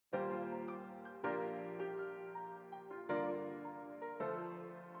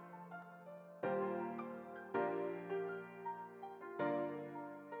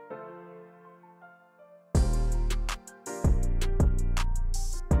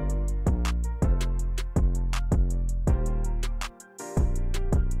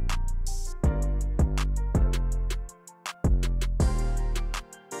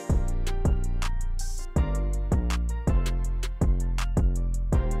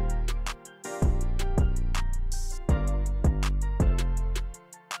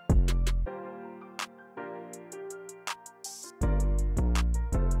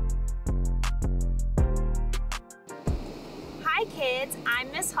kids,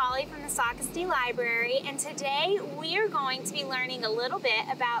 I'm Miss Holly from the Socastee Library, and today we are going to be learning a little bit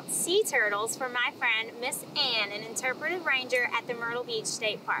about sea turtles from my friend Miss Ann, an Interpretative Ranger at the Myrtle Beach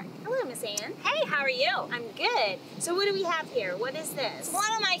State Park. Hello, Miss Ann. Hey, how are you? I'm good. So what do we have here? What is this?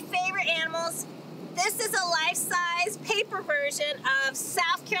 One of my favorite animals. This is a life-size paper version of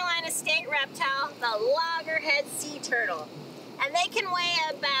South Carolina state reptile, the loggerhead sea turtle. And they can weigh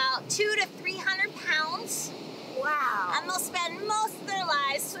about 200 to 300 pounds. Wow. And they'll spend most of their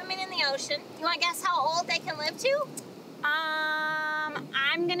lives swimming in the ocean. You want to guess how old they can live to?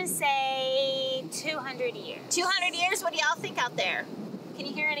 I'm gonna say 200 years. 200 years? What do y'all think out there? Can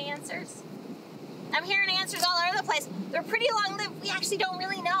you hear any answers? I'm hearing answers all over the place. They're pretty long-lived. We actually don't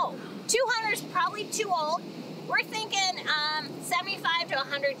really know. 200 is probably too old. We're thinking 75 to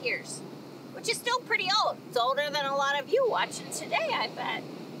 100 years, which is still pretty old. It's older than a lot of you watching today, I bet.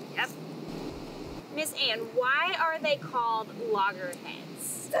 Yep. Miss Ann, why are they called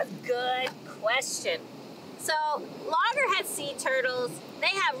loggerheads? That's a good question. So, loggerhead sea turtles, they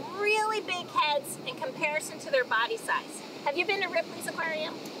have really big heads in comparison to their body size. Have you been to Ripley's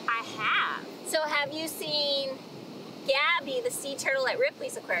Aquarium? I have. So have you seen Gabby, the sea turtle at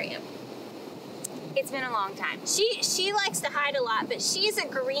Ripley's Aquarium? It's been a long time. She likes to hide a lot, but she's a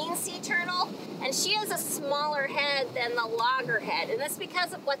green sea turtle, and she has a smaller head than the loggerhead, and that's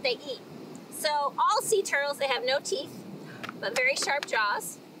because of what they eat. So all sea turtles, they have no teeth, but very sharp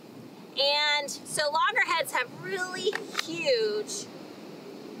jaws. And so loggerheads have really huge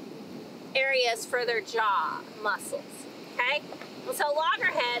areas for their jaw muscles, okay? And so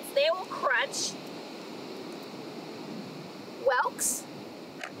loggerheads, they will crunch whelks,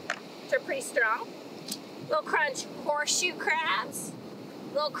 which are pretty strong. They'll crunch horseshoe crabs.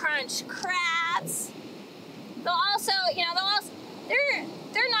 They'll crunch crabs. They'll also,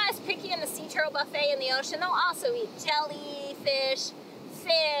 they're not as picky in the sea turtle buffet in the ocean. They'll also eat jellyfish,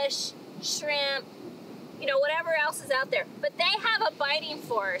 fish, shrimp, whatever else is out there. But they have a biting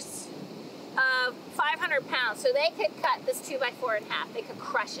force of 500 pounds, so they could cut this 2x4 in half. They could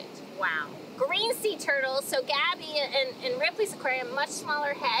crush it. Wow. Green sea turtles, so Gabby in Ripley's Aquarium, much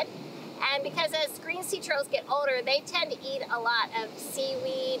smaller head, and because as green sea turtles get older, they tend to eat a lot of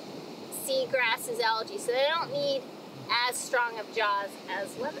seaweed, seagrasses, algae, so they don't need as strong of jaws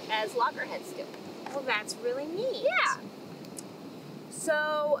as loggerheads do. Well, that's really neat. Yeah.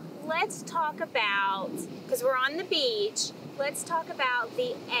 So let's talk about, because we're on the beach, let's talk about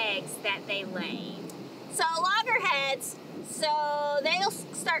the eggs that they lay. So loggerheads, so they'll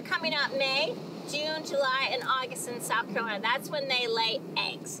start coming up May, June, July, and August in South Carolina. That's when they lay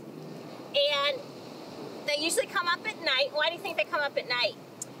eggs. And they usually come up at night. Why do you think they come up at night?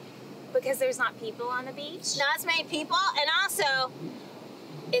 Because there's not people on the beach? Not as many people, and also,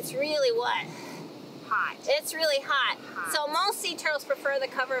 it's really what? Hot. It's really hot. So most sea turtles prefer the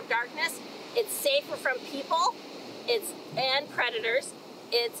cover of darkness. It's safer from people, and predators.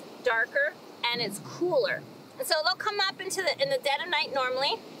 It's darker, and it's cooler. And so they'll come up in the dead of night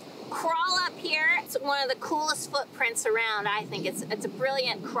normally, crawl up here. It's one of the coolest footprints around, I think. It's a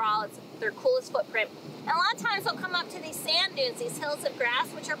brilliant crawl. It's their coolest footprint. And a lot of times they'll come up to these sand dunes, these hills of grass,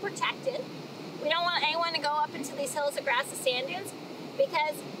 which are protected. We don't want anyone to go up into these hills of grass, the sand dunes,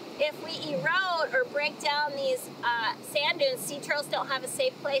 because if we erode or break down these sand dunes, sea turtles don't have a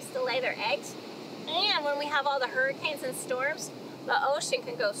safe place to lay their eggs. And when we have all the hurricanes and storms, the ocean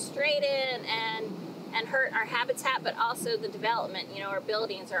can go straight in and hurt our habitat, but also the development, our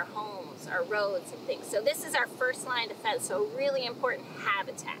buildings, our homes, our roads and things. So this is our first line of defense, so really important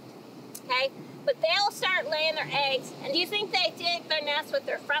habitat, okay? But they'll start laying their eggs, and do you think they dig their nest with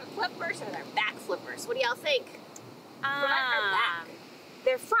their front flippers or their back flippers? What do y'all think? Front or back?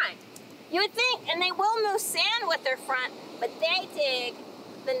 Their front. You would think, and they will move sand with their front, but they dig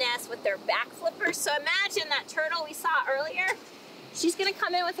the nest with their back flippers. So imagine that turtle we saw earlier. She's gonna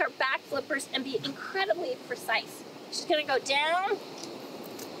come in with her back flippers and be incredibly precise. She's gonna go down,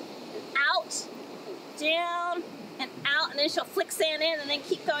 and out, down, and out, and then she'll flick sand in and then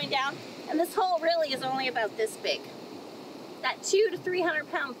keep going down. And this hole really is only about this big. That 200 to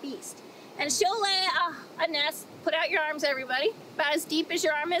 300 pound beast. And she'll lay a nest, put out your arms everybody, about as deep as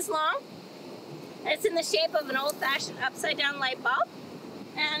your arm is long. And it's in the shape of an old-fashioned upside-down light bulb.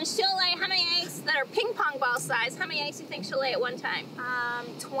 And she'll lay how many eggs that are ping pong ball size? How many eggs do you think she'll lay at one time?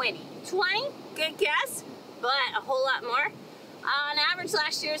 20. 20? Good guess, but a whole lot more. On average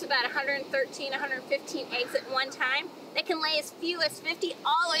last year is about 113, 115 eggs at one time. They can lay as few as 50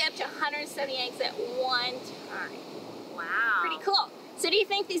 all the way up to 170 eggs at one time. Wow. Pretty cool. So do you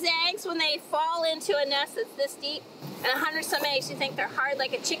think these eggs, when they fall into a nest that's this deep, and 100 some eggs, do you think they're hard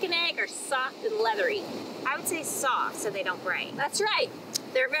like a chicken egg or soft and leathery? I would say soft so they don't break. That's right.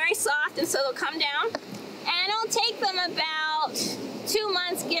 They're very soft, and so they'll come down. And it'll take them about 2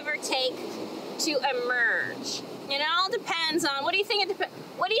 months, give or take, to emerge. And it all depends on, what do you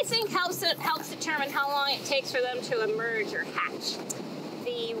think helps determine how long it takes for them to emerge or hatch?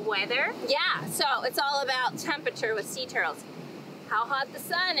 The weather? Yeah, so it's all about temperature with sea turtles. How hot the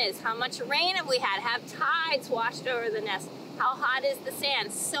sun is, how much rain have we had, have tides washed over the nest, how hot is the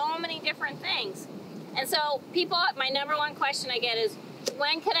sand, so many different things. And so people, my number one question I get is,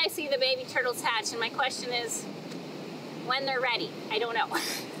 when can I see the baby turtles hatch? And my question is, when they're ready. I don't know.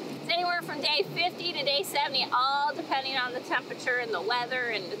 It's anywhere from day 50 to day 70, all depending on the temperature and the weather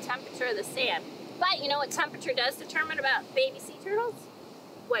and the temperature of the sand. But you know what temperature does determine about baby sea turtles?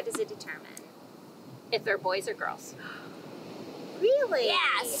 What does it determine? If they're boys or girls. Really?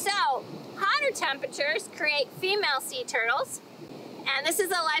 Yeah, so hotter temperatures create female sea turtles, and this is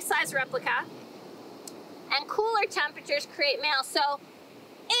a life-size replica, and cooler temperatures create males. So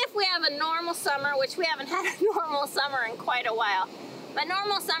if we have a normal summer, which we haven't had a normal summer in quite a while, but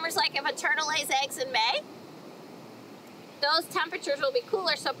normal summers, like if a turtle lays eggs in May, those temperatures will be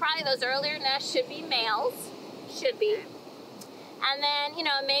cooler, so probably those earlier nests should be males, should be. And then, you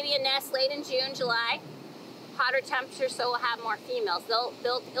know, maybe a nest late in June, July, hotter temperatures, so we'll have more females. It'll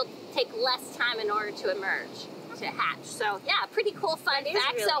take less time in order to emerge, to hatch. So yeah, pretty cool fun fact.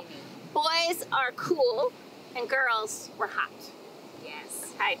 Really So neat. boys are cool and girls were hot.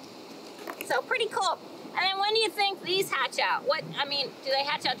 Yes. Right. So pretty cool. And then when do you think these hatch out? Do they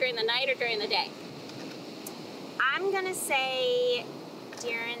hatch out during the night or during the day? I'm gonna say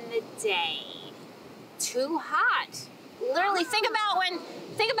during the day. Too hot. Literally, think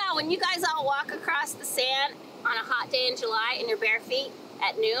about when you guys all walk across the sand on a hot day in July in your bare feet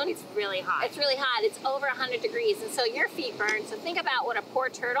at noon. It's really hot. It's really hot. It's over 100 degrees, and so your feet burn. So think about what a poor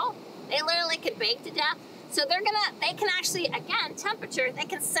turtle, they literally could bake to death. So they can actually, again, temperature, they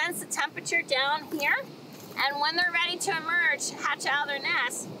can sense the temperature down here, and when they're ready to emerge, hatch out of their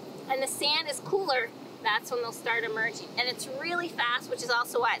nest, and the sand is cooler, that's when they'll start emerging. And it's really fast, which is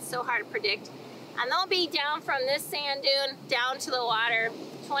also why it's so hard to predict. And they'll be down from this sand dune down to the water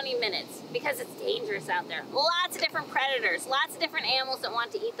 20 minutes because it's dangerous out there. Lots of different predators, lots of different animals that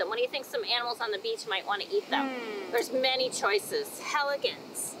want to eat them. What do you think some animals on the beach might want to eat them? There's many choices.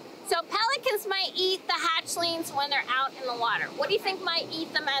 Pelicans. So pelicans might eat the hatchlings when they're out in the water. What do you think might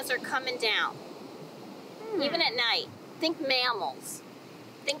eat them as they're coming down? Even at night. Think mammals.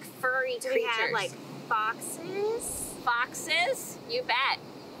 Think furry Do creatures. we have like foxes? Foxes? You bet.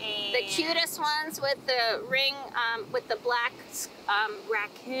 And The cutest ones with the ring, with the black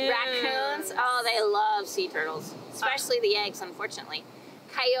raccoons. Oh, they love sea turtles, especially the eggs, unfortunately.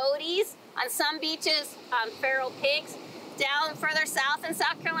 Coyotes, on some beaches, feral pigs. Down further south in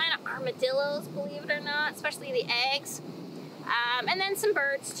South Carolina, armadillos, believe it or not, especially the eggs. And then some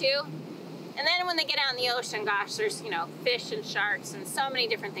birds too. And then when they get out in the ocean, gosh, there's, fish and sharks and so many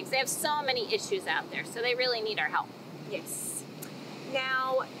different things. They have so many issues out there, so they really need our help. Yes.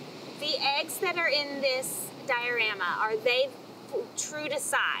 Now, the eggs that are in this diorama, are they true to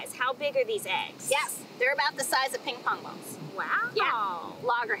size? How big are these eggs? Yes, they're about the size of ping pong balls. Wow. Yeah,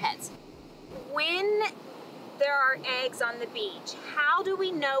 loggerheads. When there are eggs on the beach, how do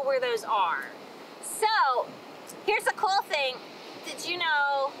we know where those are? So, here's the cool thing. Did you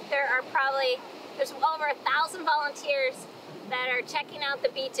know there's over 1,000 volunteers that are checking out the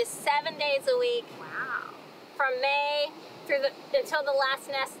beaches 7 days a week. Wow. From May until the last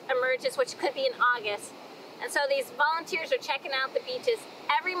nest emerges, which could be in August. And so these volunteers are checking out the beaches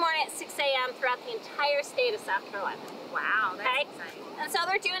every morning at 6 a.m. throughout the entire state of South Carolina. Wow, that's exciting. And so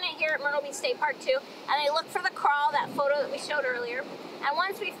they're doing it here at Myrtle Beach State Park too. And they look for the crawl, that photo that we showed earlier. And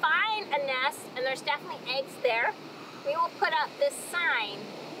once we find a nest, and there's definitely eggs there, we will put up this sign.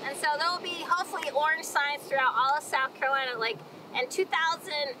 And so there will be hopefully orange signs throughout all of South Carolina. Like in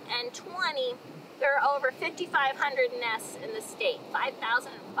 2020, there are over 5,500 nests in the state,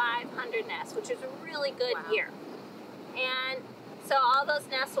 5,500 nests, which is a really good year. And so all those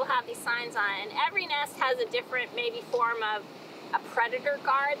nests will have these signs on it. And every nest has a different maybe form of a predator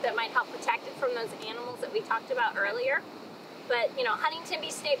guard that might help protect it from those animals that we talked about earlier. But, Huntington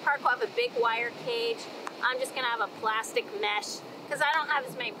Beach State Park will have a big wire cage. I'm just going to have a plastic mesh because I don't have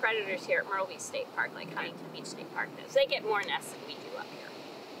as many predators here at Myrtle Beach State Park like Huntington Beach State Park does. They get more nests than we do up here.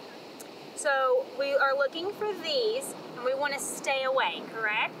 So we are looking for these, and we want to stay away,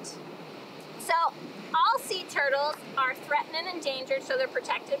 correct? So all sea turtles are threatened and endangered, so they're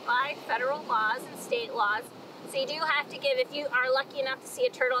protected by federal laws and state laws. So you do have to give, if you are lucky enough to see a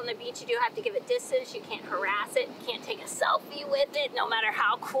turtle on the beach, you do have to give it distance. You can't harass it. You can't take a selfie with it, no matter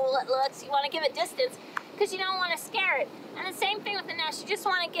how cool it looks. You want to give it distance because you don't want to scare it. And the same thing with the nest. You just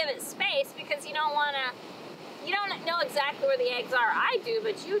want to give it space because you don't want to, you don't know exactly where the eggs are. I do,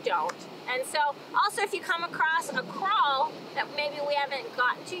 but you don't. And so also if you come across a crawl that maybe we haven't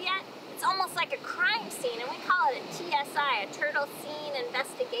gotten to yet, it's almost like a crime scene, and we call it a TSI, a turtle scene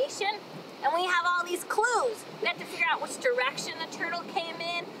investigation. And we have all these clues. We have to figure out which direction the turtle came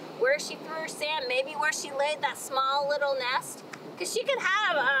in, where she threw her sand, maybe where she laid that small little nest. Because she could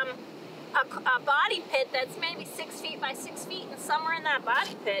have a body pit that's maybe 6 feet by 6 feet, and somewhere in that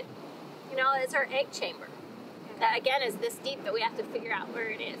body pit, you know, is her egg chamber. That again is this deep that we have to figure out where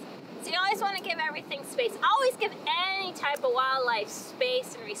it is. So you always want to give everything space. Always give any type of wildlife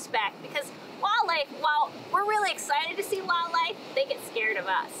space and respect, because wildlife, while we're really excited to see wildlife, they get scared of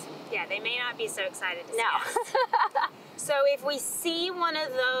us. Yeah, they may not be so excited to see No. us. So if we see one of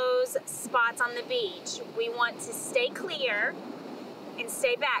those spots on the beach, we want to stay clear and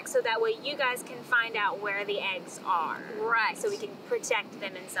stay back so that way you guys can find out where the eggs are. Right. So we can protect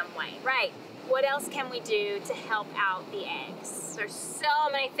them in some way. Right. What else can we do to help out the eggs? There's so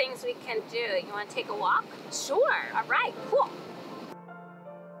many things we can do. You want to take a walk? Sure. All right, cool.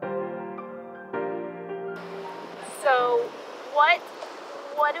 So what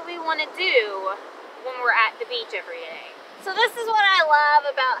do we want to do when we're at the beach every day? So this is what I love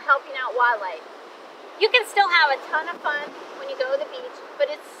about helping out wildlife. You can still have a ton of fun when you go to the beach, but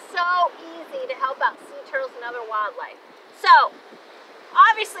it's so easy to help out sea turtles and other wildlife. So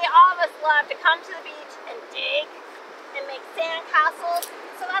obviously all of us love to come to the beach and dig and make sand castles,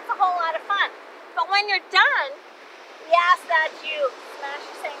 so that's a whole lot of fun. But when you're done, we ask that you smash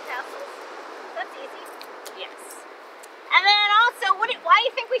your sand castles. That's easy. Yes. And then also, why do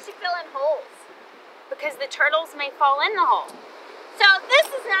you think we should fill in holes? Because the turtles may fall in the hole. So this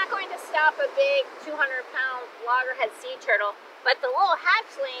is not going to stop a big 200-pound loggerhead sea turtle, but the little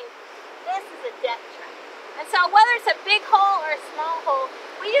hatchling, this is a death trap. And so whether it's a big hole or a small hole,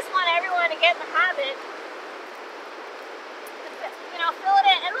 we just want everyone to get in the habit to, you know, fill it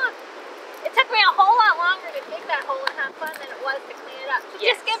in. And look, it took me a whole lot longer to dig that hole and have fun than it was to clean it up. So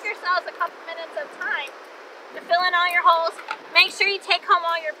Yes. just give yourselves a couple minutes of time to fill in all your holes. Make sure you take home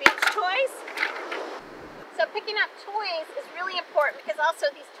all your beach toys. So picking up toys is really important because also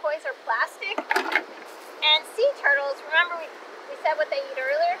these toys are plastic. And sea turtles, remember we said what they eat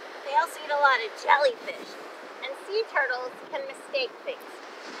earlier? They also eat a lot of jellyfish. And sea turtles can mistake things.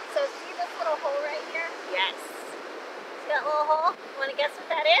 So see this little hole right here? Yes. See that little hole? You want to guess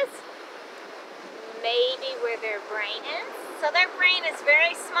what that is? Maybe where their brain is? So their brain is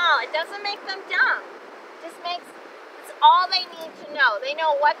very small. It doesn't make them dumb. It just makes, it's all they need to know. They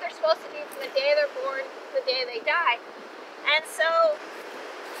know what they're supposed to do from the day they're born to the day they die. And so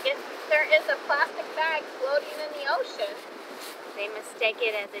if there is a plastic bag floating in the ocean, They mistake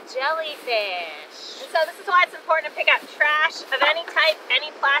it as a jellyfish. and so this is why it's important to pick up trash of any type, any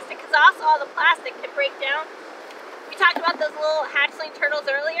plastic, because also all the plastic can break down. We talked about those little hatchling turtles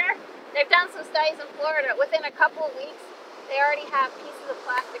earlier. They've done some studies in Florida. Within a couple of weeks, they already have pieces of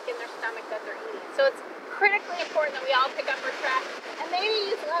plastic in their stomach that they're eating. So it's critically important that we all pick up our trash and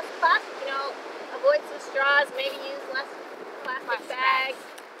maybe use less plastic, you know, avoid some straws, maybe use less plastic bags.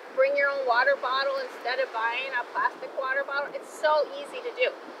 Bring your own water bottle instead of buying a plastic water bottle. It's so easy to do.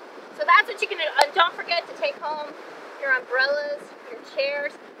 So that's what you can do. And don't forget to take home your umbrellas, your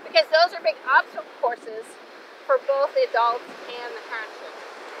chairs, because those are big obstacle courses for both the adults and the hatchlings.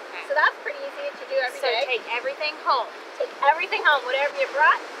 Okay. So that's pretty easy to do every day. So take everything home. Take everything home, whatever you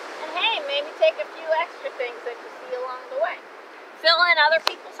brought. And hey, maybe take a few extra things that you see along the way. Fill in other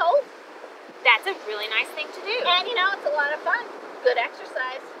people's holes. That's a really nice thing to do. And you know, it's a lot of fun. Good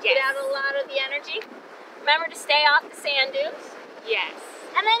exercise. Yes. Get out a lot of the energy. Remember to stay off the sand dunes. Yes.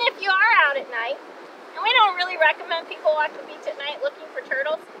 And then if you are out at night, and we don't really recommend people walk the beach at night looking for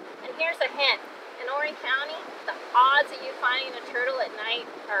turtles, and here's a hint. In Horry County, the odds of you finding a turtle at night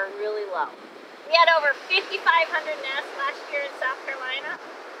are really low. We had over 5,500 nests last year in South Carolina,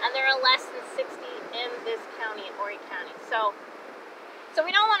 and there are less than 60 in this county, in Horry County. So we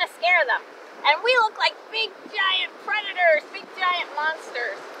don't want to scare them. And we look like big, giant predators, big, giant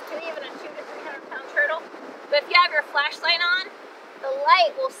monsters to even a 200 to 300 pound turtle. But if you have your flashlight on, the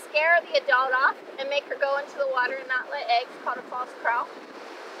light will scare the adult off and make her go into the water and not lay eggs, called a false crawl.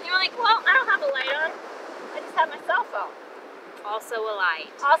 And you're like, well, I don't have a light on. I just have my cell phone. Also a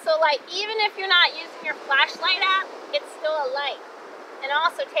light. Also a light. Even if you're not using your flashlight app, it's still a light. And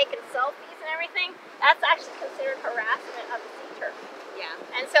also taking selfies and everything, that's actually considered harassment of the sea turtle. Yeah.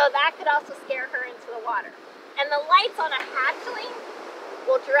 And so that could also scare her into the water. And the lights on a hatchling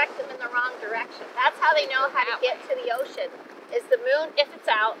will direct them in the wrong direction. That's how they know how to get to the ocean, is the moon if it's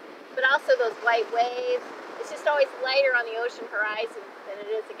out, but also those white waves. It's just always lighter on the ocean horizon than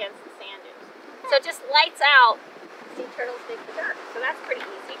it is against the sand dunes. So just lights out, sea turtles dig the dirt. So that's pretty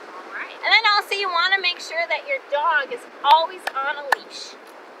easy. All right. And then also you want to make sure that your dog is always on a leash.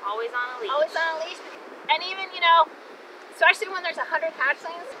 Always on a leash. Always on a leash. And even, you know, especially when there's 100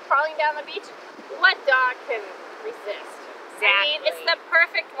 hatchlings crawling down the beach, what dog can resist? Exactly. I mean, it's the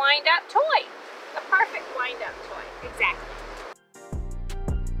perfect wind-up toy. The perfect wind-up toy. Exactly.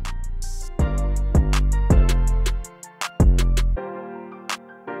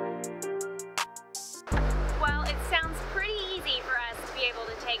 Well, it sounds pretty easy for us to be able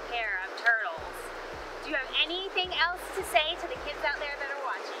to take care of turtles. Do you have anything else to say to the kids out there that are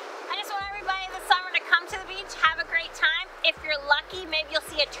watching? I just want everybody this summer to come to the beach, have a great time. If you're lucky, maybe you'll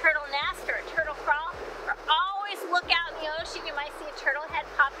see a turtle nest or a turtle crawl. Or always look out in the ocean, you might see a turtle head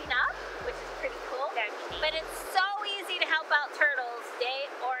popping up, which is pretty cool. But it's so easy to help out turtles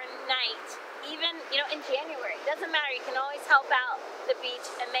day or night. Even, you know, in January. It doesn't matter, you can always help out the beach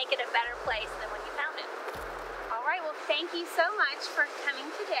and make it a better place than when you found it. All right, well, thank you so much for coming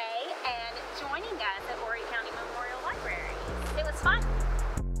today and joining us at Horry County Memorial Library. It was fun.